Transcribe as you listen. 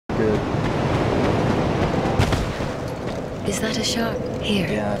Is that a shark? Here,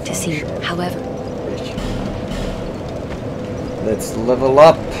 Yeah, to see, however. Let's level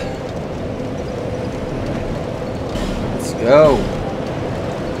up. Let's go.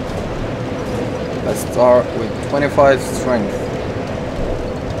 Let's start with 25 strength.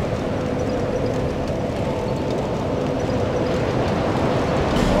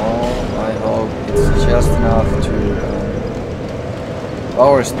 Oh, I hope it's just enough to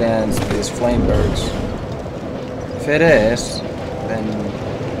power stance these flame birds. If it is, then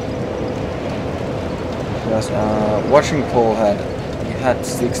because washing pole had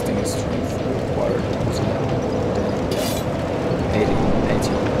 16 strength required, so yeah,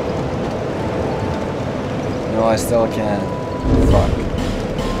 18. No, I still can. Fuck.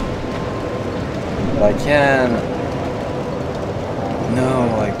 But I can. No,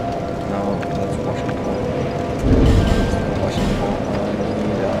 like no, that's washing pole. Washing pole. I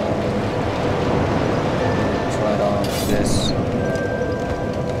need try it on this.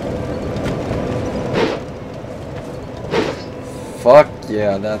 Fuck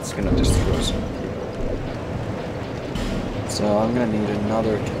yeah, that's gonna destroy some people. So I'm gonna need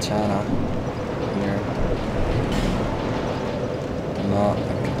another katana here. Not a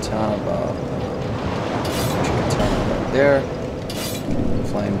katana, but a katana right there.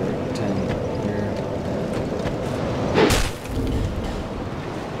 Flame break 10 here.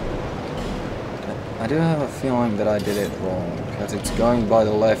 I do have a feeling that I did it wrong, because it's going by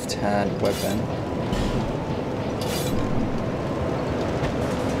the left hand weapon.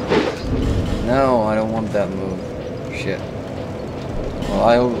 No, I don't want that move. Shit.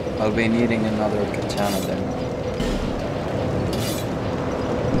 Well, I'll be needing another katana then.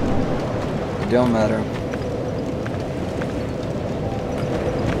 It don't matter.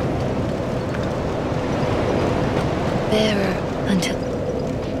 Bearer until.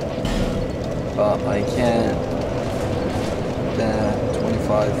 But I can't.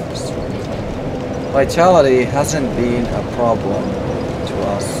 25 strength. Vitality hasn't been a problem to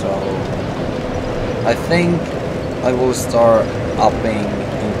us, so I think I will start upping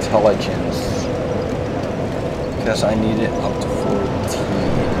intelligence, because I need it up to 14.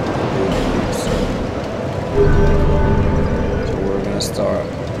 So we're gonna start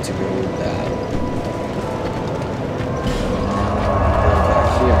to go with that. Go back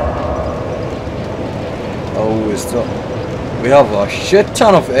here. Oh, we have a shit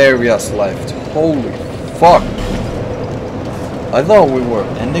ton of areas left. Holy fuck! I thought we were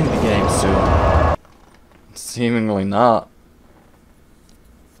ending the game soon. Seemingly not.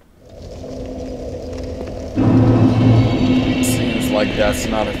 Seems like that's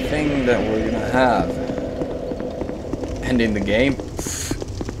not a thing that we're gonna have. Ending the game?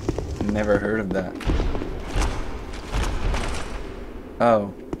 Pfft, never heard of that.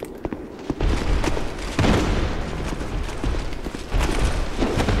 Oh.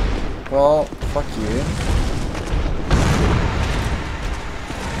 Well, fuck you.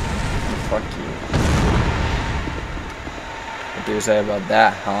 Fuck you. What do you say about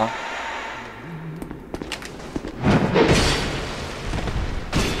that, huh?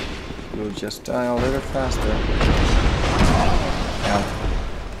 You'll just die a little faster. Ow.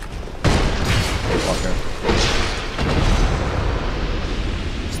 Fucker.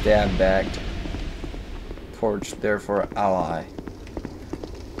 Stab bagged. Torch, therefore ally.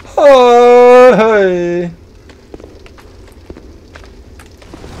 Oh, hey!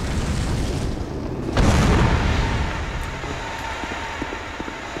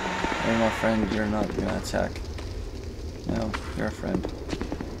 Hey, my friend, you're not gonna attack. No, you're a friend.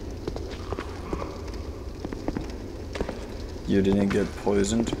 You didn't get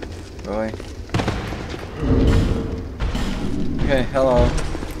poisoned, really? Okay, hello.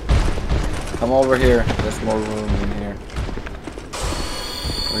 Come over here. There's more room in here.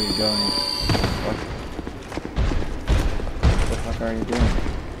 Where are you going? What the fuck are you doing?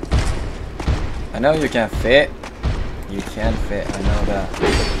 I know you can't fit. You can fit, I know that.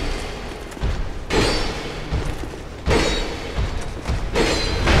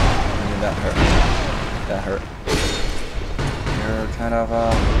 That hurt. That hurt. You're kind of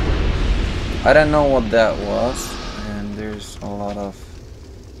I don't know what that was, and there's a lot of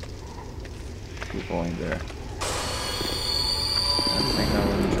people in there. I think I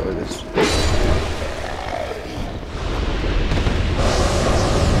will enjoy this.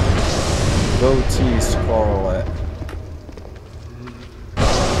 Goatee Scarlet.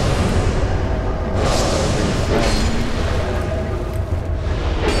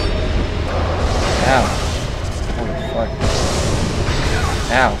 Ow. Holy fuck.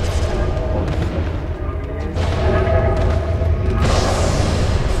 Ow. Holy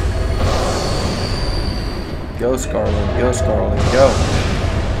fuck. Go, Scarlet. Go, Scarlet. Go.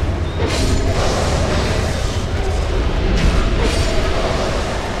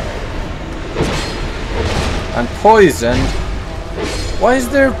 I'm poisoned. Why is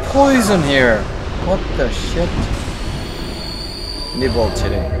there poison here? What the shit? Nibble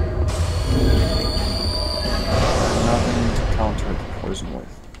today. Nothing to counter the poison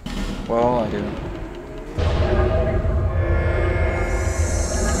with. Well, I do.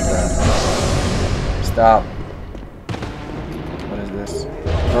 Stop. What is this?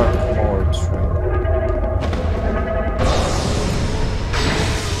 Dark Horde Shrine.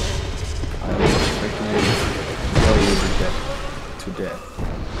 I will freaking kill you to death.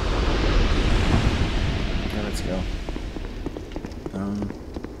 Okay, let's go.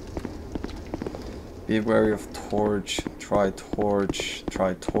 Be wary of torch. Try torch.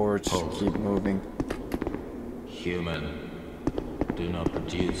 Try torch. Hold. Keep moving. Human, do not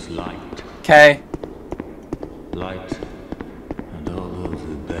produce light. Okay. Light, and all those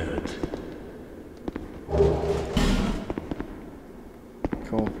who bear it.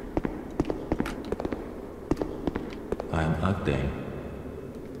 Cool. I am Agdane,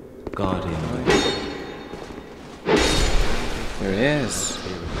 guardian. There it is.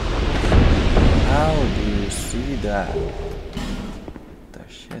 How do you see that? The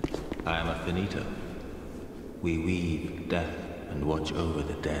shit. I am a finito. We weave death and watch over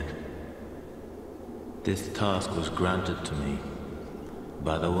the dead. This task was granted to me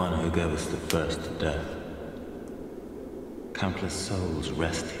by the one who gave us the first death. Countless souls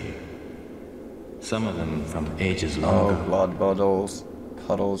rest here. Some of them from ages longer. Oh, blood puddles.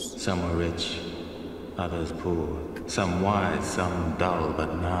 Some were rich, others poor. Some wise, some dull,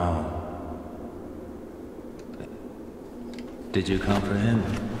 but now... Did you comprehend?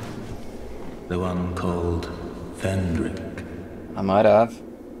 The one called Fendrick. I might have.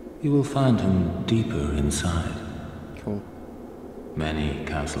 You will find him deeper inside. Cool. Many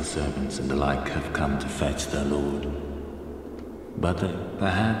council servants and the like have come to fetch their lord. But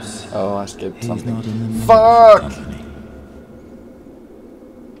perhaps Oh, I skipped he's something. not in the mood Fuck! for company.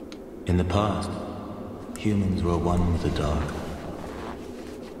 In the past, humans were one with the dark.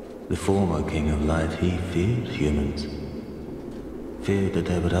 The former king of light, he feared humans. Feared that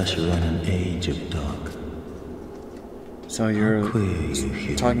they would usher in an age of dark. So you're How queer you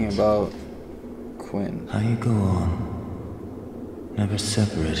humans. talking about Quinn. How you go on, never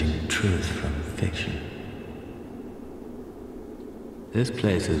separating truth from fiction. This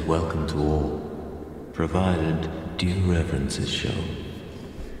place is welcome to all, provided due reverence is shown.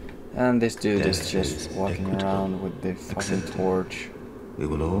 And this dude is Death just is walking equitable, around with the fucking accepted. torch. We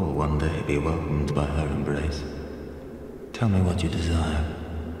will all one day be welcomed by her embrace. Tell me what you desire.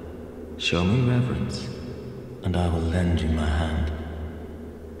 Show me reverence, and I will lend you my hand.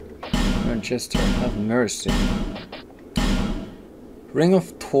 Manchester, have mercy. Ring of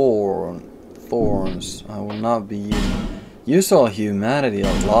Thorns. I will not be using. You saw humanity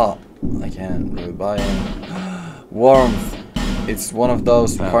a lot. I can't really buy it. Warmth. It's one of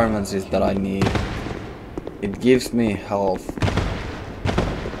those permanencies that I need. It gives me health.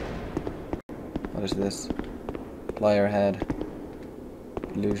 What is this? Liar head.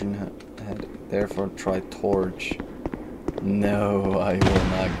 Illusion head. Therefore try torch. No, I will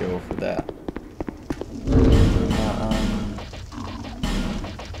not go for that.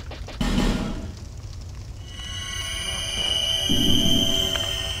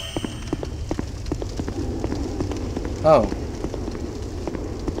 Oh.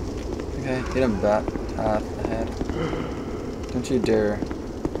 Okay, hit him bat path ahead. Don't you dare.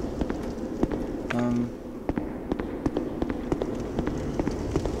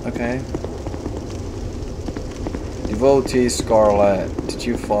 Okay. Devotee Scarlet, did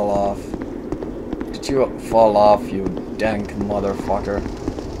you fall off? Did you fall off, you dank motherfucker?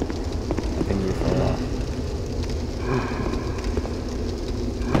 I think you fell off.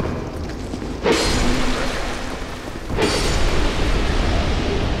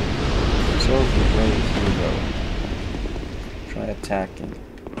 So great hero. Try attacking.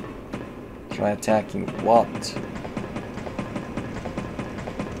 Try attacking what?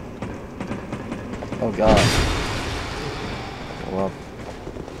 Oh god. Well.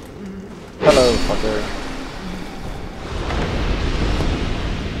 Hello, fucker.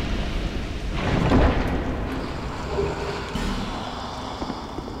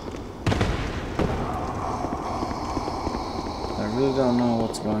 I really don't know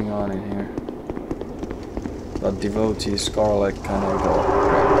what's going on in here. But Devotee Scarlet kind of got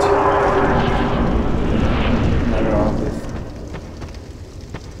wrecked. Never on with.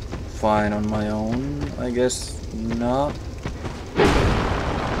 Fine on my own, I guess not.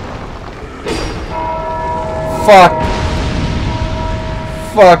 Fuck!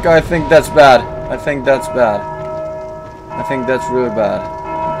 Fuck, I think that's bad. I think that's bad. I think that's really bad.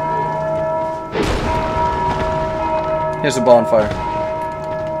 Here's a bonfire.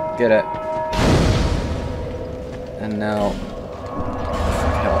 Get it. And now...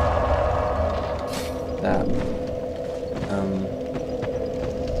 hell. That.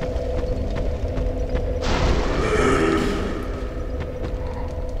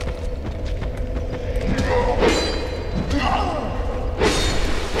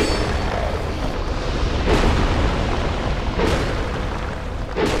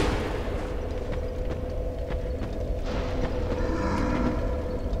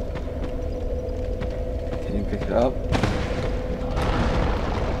 Can you pick it up?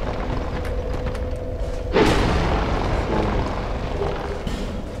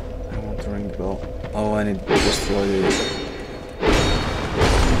 I want to ring the bell. Oh, I need to destroy these.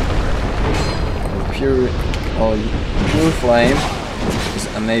 Pure flame is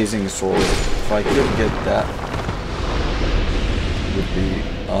amazing sword. If I could get that, it would be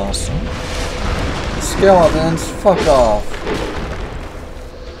awesome. Skeletons, fuck off.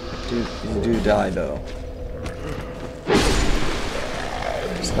 You do die though.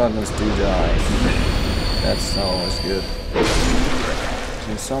 Skeletons do die. That's always good.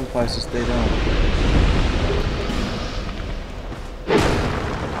 In some places they don't.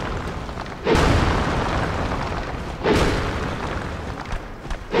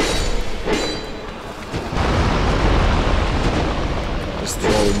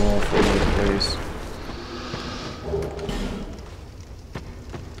 Destroy more from the place.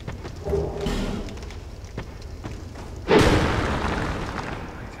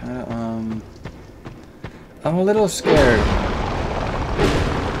 I'm a little scared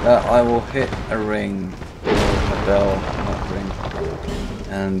that I will hit a ring, or a bell, not ring,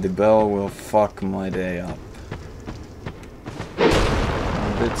 and the bell will fuck my day up.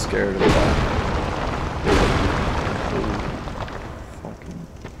 I'm a bit scared of that. Fucking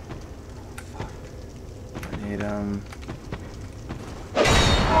fuck. I need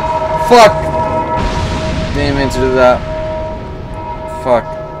fuck! Didn't mean to do that. Fuck.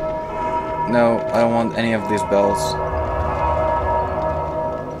 No, I don't want any of these bells.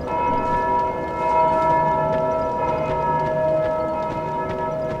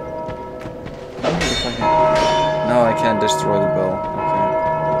 If I can... No, I can't destroy the bell. Okay.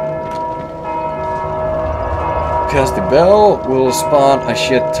 Because the bell will spawn a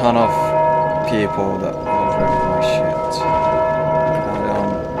shit ton of people that will wreck my shit. I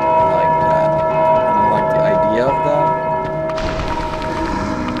don't like that. I don't like the idea of that.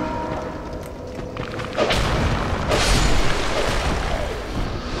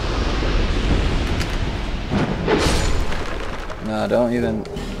 No, don't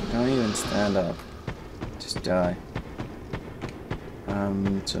even stand up. Just die.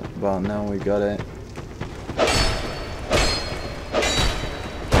 Well, now we got it.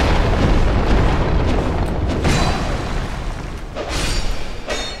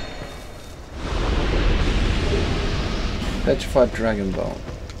 Petrified Dragon Bone.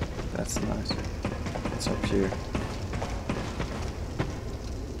 That's nice. It's up here.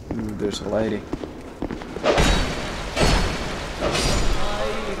 Ooh, there's a lady.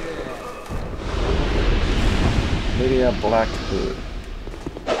 Lydia Blackwood.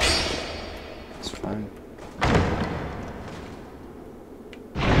 It's fine.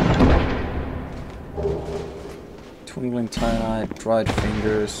 Twinkling Titanite, Dried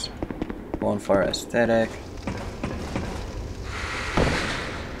Fingers, Bonfire Aesthetic.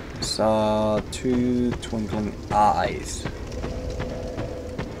 Saw 2 Twinkling Eyes.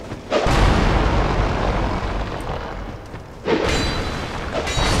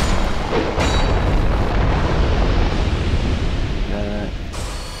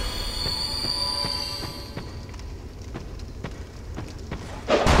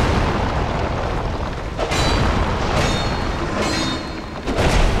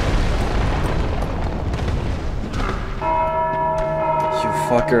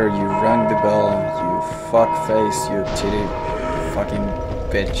 Fucker, you rang the bell, you fuckface, you titty fucking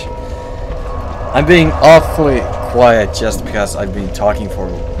bitch. I'm being awfully quiet just because I've been talking for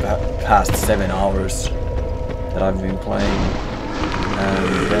the past 7 hours that I've been playing,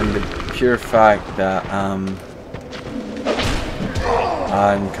 and then the pure fact that I'm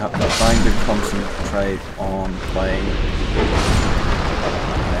trying to concentrate on playing,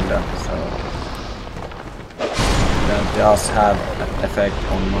 and so that does have an effect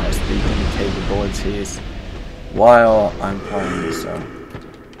on my speaking capabilities while I'm playing, so.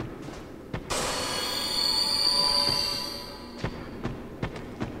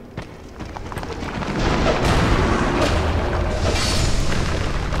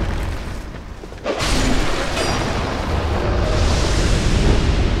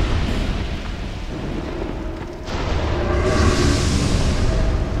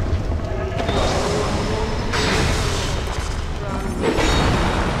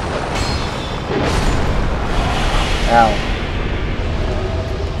 Ow.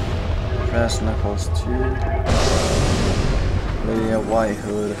 Brass knuckles too. Lydia White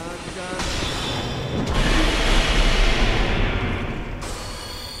Hood.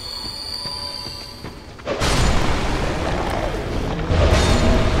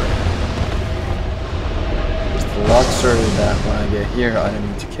 It's the luxury that when I get here I don't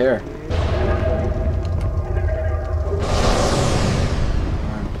need to care.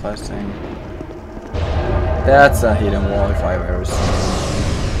 I'm pressing. That's a hidden wall if I've ever seen it.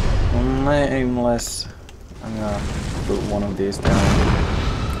 Nameless. I'm gonna put one of these down.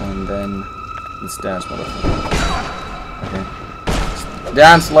 And then let's dance, motherfucker. Okay.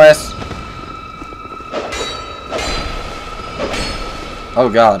 Dance less! Oh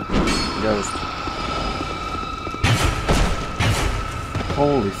god. Ghost.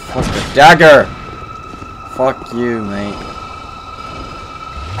 Holy fuck, the dagger! Fuck you, mate.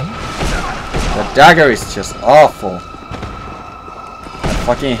 The dagger is just awful. I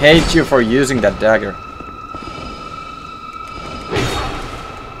fucking hate you for using that dagger.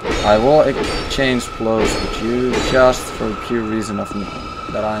 I will exchange blows with you just for the pure reason of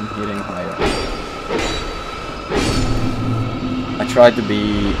that I'm hitting higher. I tried to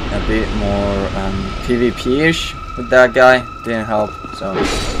be a bit more PvP-ish with that guy. Didn't help, so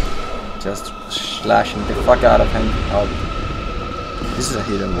just slashing the fuck out of him helped. This is a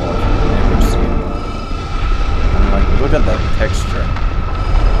hidden wall. I've never seen one. I'm like, look at that texture.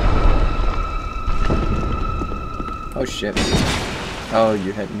 Oh shit. Oh,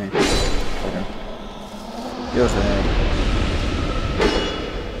 you hit me. Okay. Here's the head.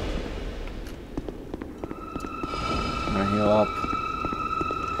 I'm gonna heal up.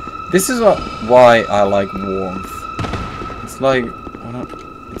 This is why I like warmth. It's like,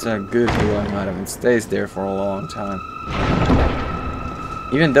 it's a good healing item. It stays there for a long time.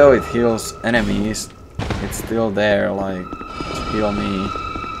 Even though it heals enemies, it's still there, like, to heal me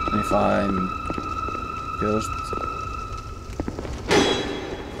if I'm healed.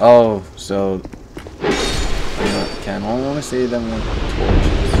 Oh, so I can only see them with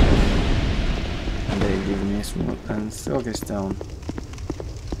torches. And they give me smooth and silky stone.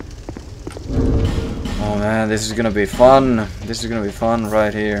 Oh man, this is gonna be fun. This is gonna be fun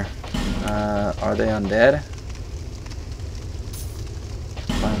right here. Are they undead?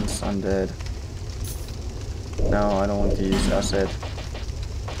 Plants undead. No, I don't want to use acid.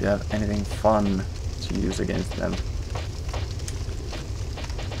 Do you have anything fun to use against them?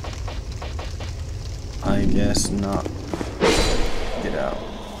 I guess not. Get out.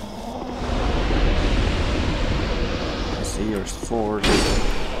 I see your sword.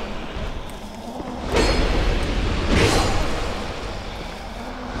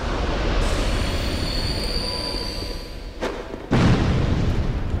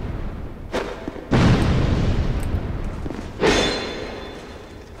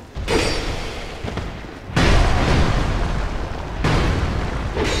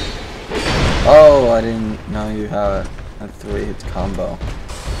 Oh, I didn't know you have a 3-hit combo.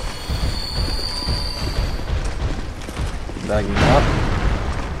 Bagging up.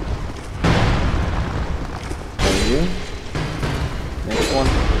 For you. Next one.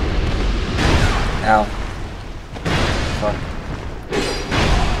 Ow. Fuck.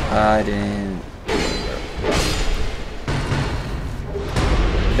 I didn't.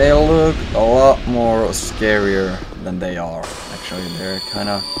 They look a lot more scarier than they are. Actually, they're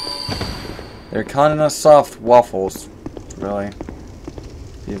kind of soft waffles, really.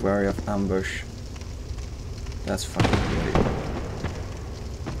 Be wary of ambush. That's fucking great.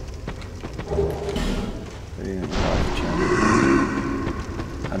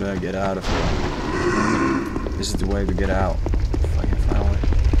 How do I get out of here? This is the way to get out. Fucking finally.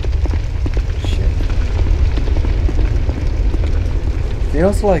 Shit.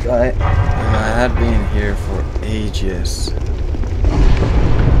 Feels like I had been here for ages.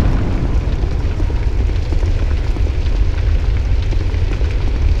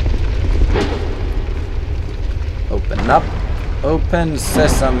 Open up. Open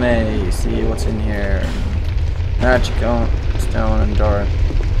sesame. See what's in here. Magic stone and dart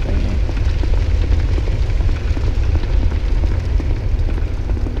thingy.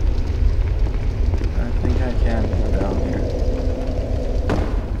 I think I can go down here.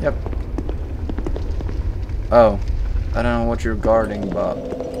 Yep. Oh. I don't know what you're guarding, but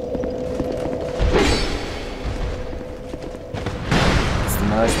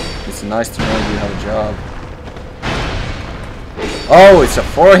it's nice to know you have a job. Oh, it's a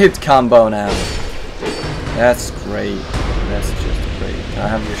 4-hit combo now. That's great. That's just great. Can I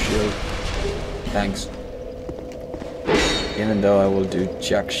have your shield? Thanks. Even though I will do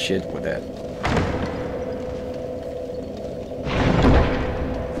jack shit with it.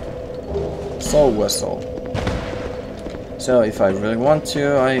 soul vessel. So if I really want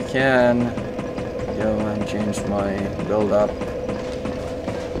to, I can go and change my build up.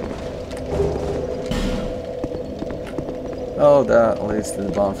 Oh, that leads to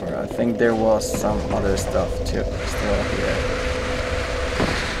the bonfire. I think there was some other stuff too still here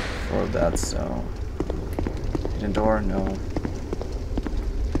for that, so hidden door, no.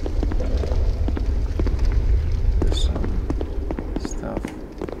 There's some stuff.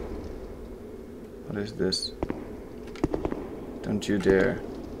 What is this? Don't you dare.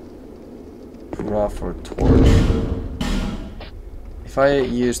 Hurrah for torch. If I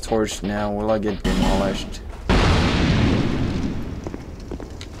use torch now, will I get demolished?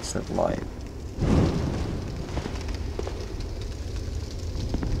 Set light.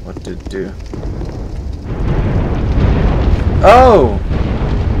 What did it do? Oh!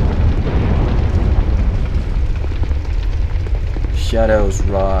 Shadows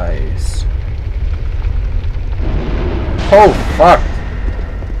rise. Oh fuck!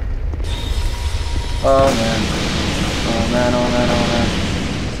 Oh man. Oh man, oh man, oh man.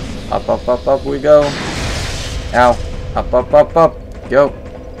 Up, up, up, up we go. Ow. Up, up, up, up. Go.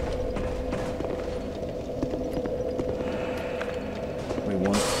 We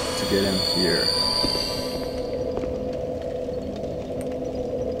want to get in here.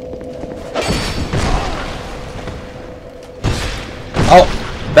 Oh!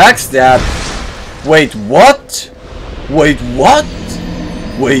 Backstab! Wait, what? Wait, what?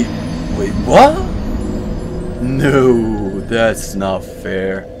 Wait, what? No, that's not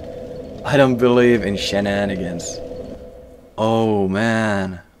fair. I don't believe in shenanigans. Oh,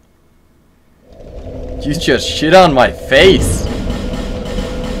 man. You just shit on my face.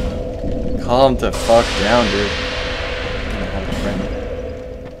 Calm the fuck down, dude. I'm gonna have a friend.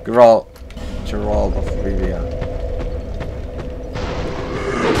 Gerald of Rivia.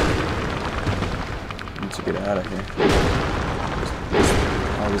 Need to get out of here.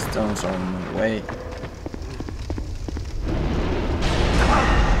 All these stones are in my way.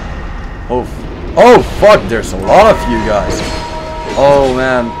 Oh fuck, there's a lot of you guys. Oh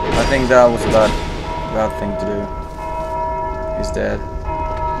man, I think that was a bad thing to do. He's dead.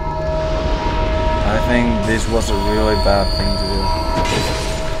 I think this was a really bad thing to do.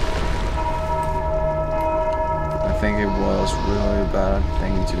 I think it was really bad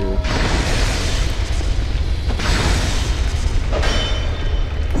thing to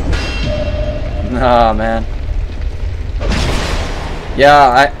do. Nah, man.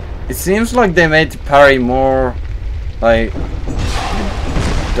 Yeah, it seems like they made the parry more like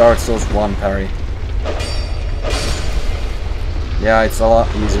Dark Souls 1 parry. Yeah, it's a lot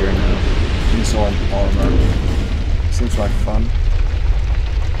easier now. Insolent armor. Seems like fun.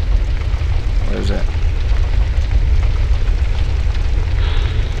 Where is it?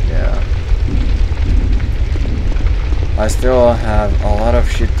 Yeah. I still have a lot of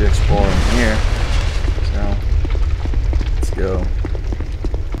shit to explore in here. So, let's go.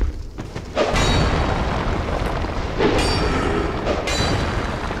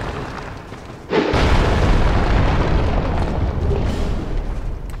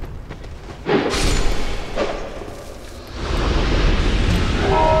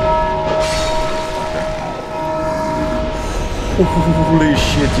 Holy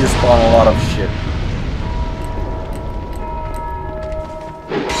shit, you spawn a lot of shit.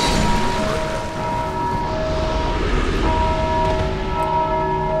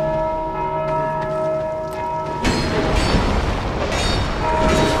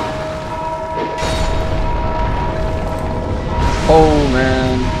 Oh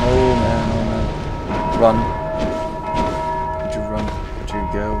man, oh man, oh man. Run. Would you run? Would you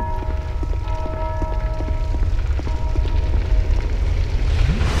go?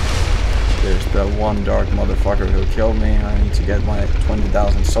 There's that one dark motherfucker who killed me. I need to get my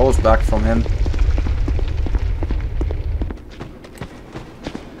 20,000 souls back from him.